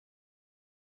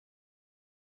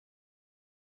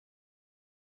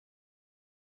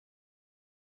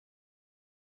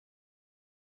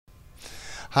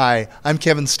Hi, I'm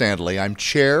Kevin Standlee. I'm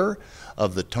chair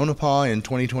of the Tonopah in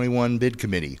 2021 bid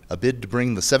committee, a bid to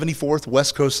bring the 74th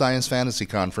West Coast Science Fantasy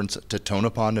Conference to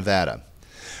Tonopah, Nevada.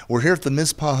 We're here at the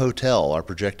Mizpah Hotel, our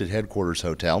projected headquarters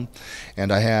hotel, and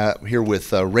I have here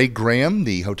with Rae Graham,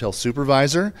 the hotel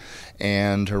supervisor,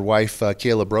 and her wife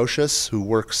Kayla Brosius, who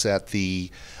works at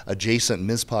the adjacent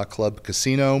Mizpah Club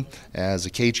casino as a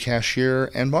cage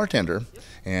cashier and bartender.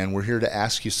 And we're here to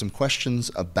ask you some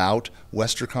questions about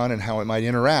Westercon and how it might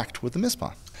interact with the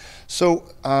Mizpah. So,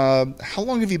 how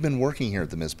long have you been working here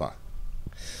at the Mizpah?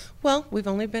 Well, we've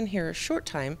only been here a short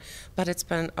time, but it's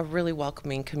been a really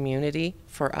welcoming community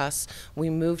for us. We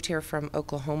moved here from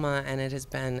Oklahoma, and it has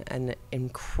been an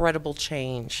incredible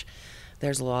change.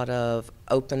 There's a lot of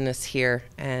openness here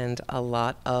and a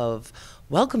lot of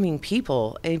welcoming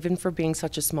people, even for being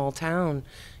such a small town.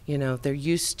 You know, they're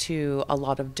used to a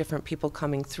lot of different people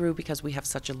coming through because we have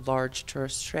such a large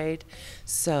tourist trade.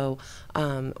 So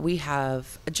we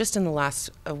have, just in the last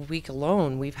week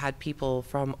alone, we've had people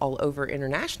from all over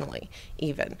internationally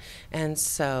even. And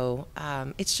so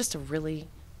it's just a really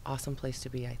awesome place to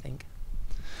be, I think.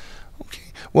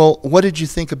 Okay. Well, what did you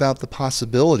think about the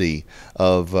possibility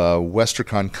of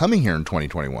Westercon coming here in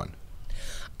 2021?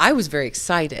 I was very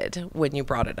excited when you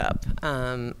brought it up.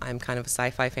 I'm kind of a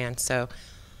sci-fi fan, so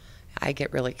I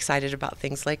get really excited about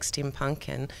things like steampunk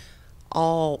and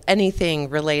anything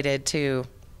related to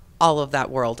all of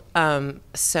that world.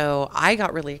 So I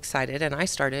got really excited, and I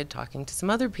started talking to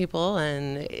some other people,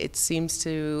 and it seems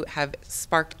to have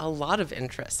sparked a lot of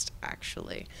interest,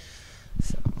 actually.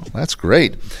 So. That's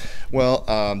great. Well,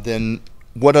 then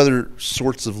what other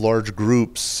sorts of large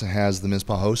groups has the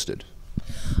Mizpah hosted?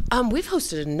 We've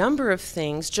hosted a number of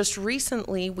things. Just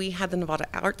recently, we had the Nevada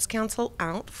Arts Council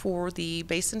out for the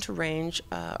Basin to Range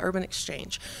Urban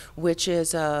Exchange, which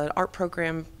is an art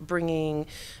program bringing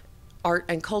art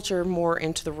and culture more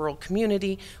into the rural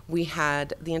community. We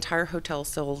had the entire hotel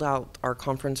sold out, our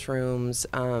conference rooms.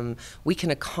 We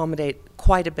can accommodate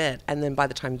quite a bit. And then by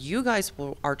the time you guys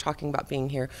are talking about being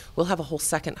here, we'll have a whole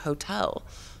second hotel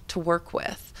to work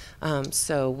with.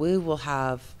 So we will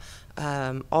have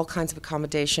all kinds of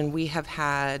accommodation. We have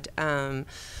had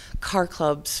car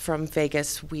clubs from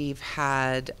Vegas. We've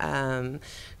had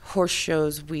horse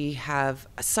shows. We have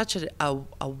such a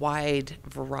wide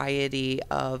variety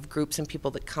of groups and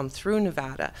people that come through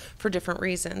Nevada for different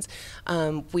reasons.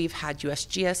 We've had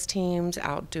USGS teams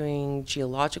out doing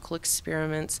geological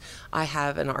experiments. I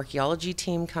have an archaeology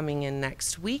team coming in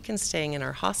next week and staying in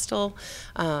our hostel.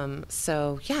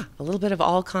 So yeah, a little bit of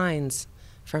all kinds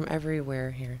from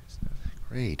everywhere here.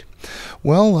 Great.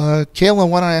 Well, Kayla,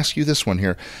 why don't I ask you this one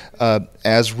here?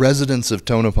 As residents of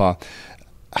Tonopah,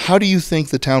 how do you think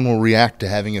the town will react to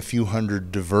having a few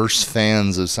hundred diverse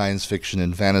fans of science fiction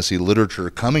and fantasy literature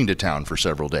coming to town for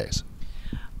several days?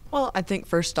 Well, I think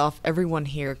first off, everyone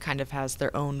here kind of has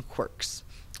their own quirks.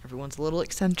 Everyone's a little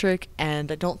eccentric, and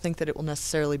I don't think that it will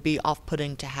necessarily be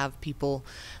off-putting to have people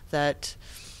that,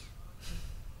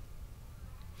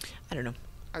 I don't know.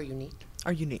 Are unique.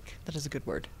 Are unique. That is a good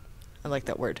word. I like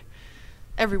that word.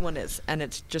 Everyone is, and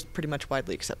it's just pretty much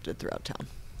widely accepted throughout town.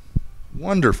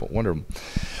 Wonderful, wonderful.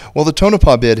 Well, the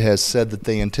Tonopah bid has said that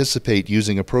they anticipate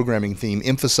using a programming theme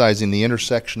emphasizing the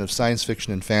intersection of science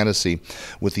fiction and fantasy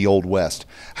with the Old West.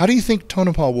 How do you think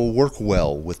Tonopah will work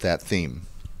well with that theme?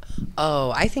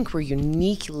 Oh, I think we're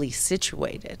uniquely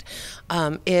situated,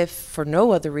 if for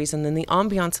no other reason than the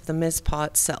ambiance of the Mizpah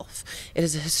itself. It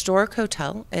is a historic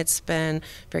hotel. It's been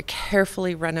very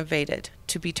carefully renovated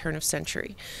to be turn of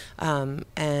century.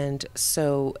 And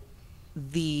so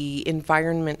the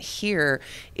environment here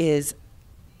is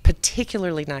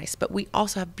particularly nice, but we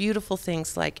also have beautiful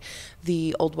things like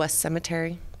the Old West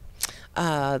Cemetery,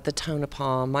 the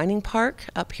Tonopah Mining Park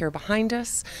up here behind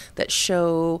us that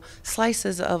show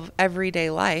slices of everyday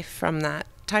life from that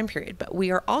time period. But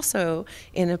we are also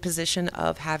in a position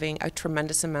of having a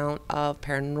tremendous amount of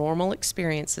paranormal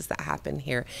experiences that happen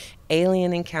here,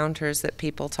 alien encounters that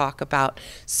people talk about.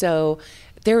 So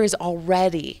there is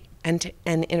already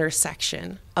an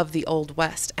intersection of the Old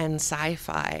West and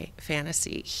sci-fi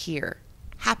fantasy here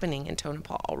happening in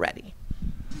Tonopah already.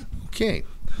 Okay.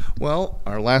 Well,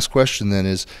 our last question then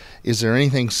is there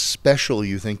anything special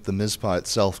you think the Mizpah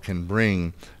itself can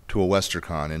bring to a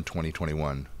Westercon in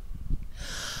 2021?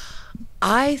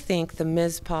 I think the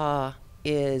Mizpah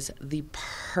is the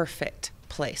perfect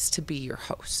place to be your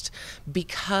host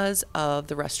because of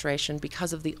the restoration,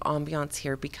 because of the ambiance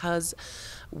here, because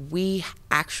we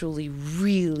actually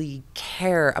really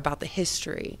care about the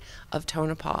history of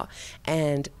Tonopah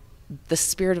and the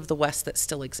spirit of the West that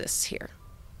still exists here.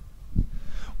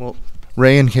 Well,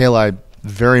 Rae and Kayla, I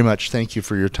very much thank you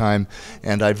for your time,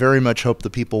 and I very much hope the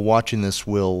people watching this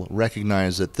will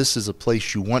recognize that this is a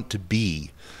place you want to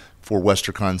be for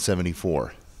Westercon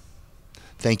 74.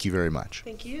 Thank you very much.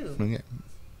 Thank you. Okay.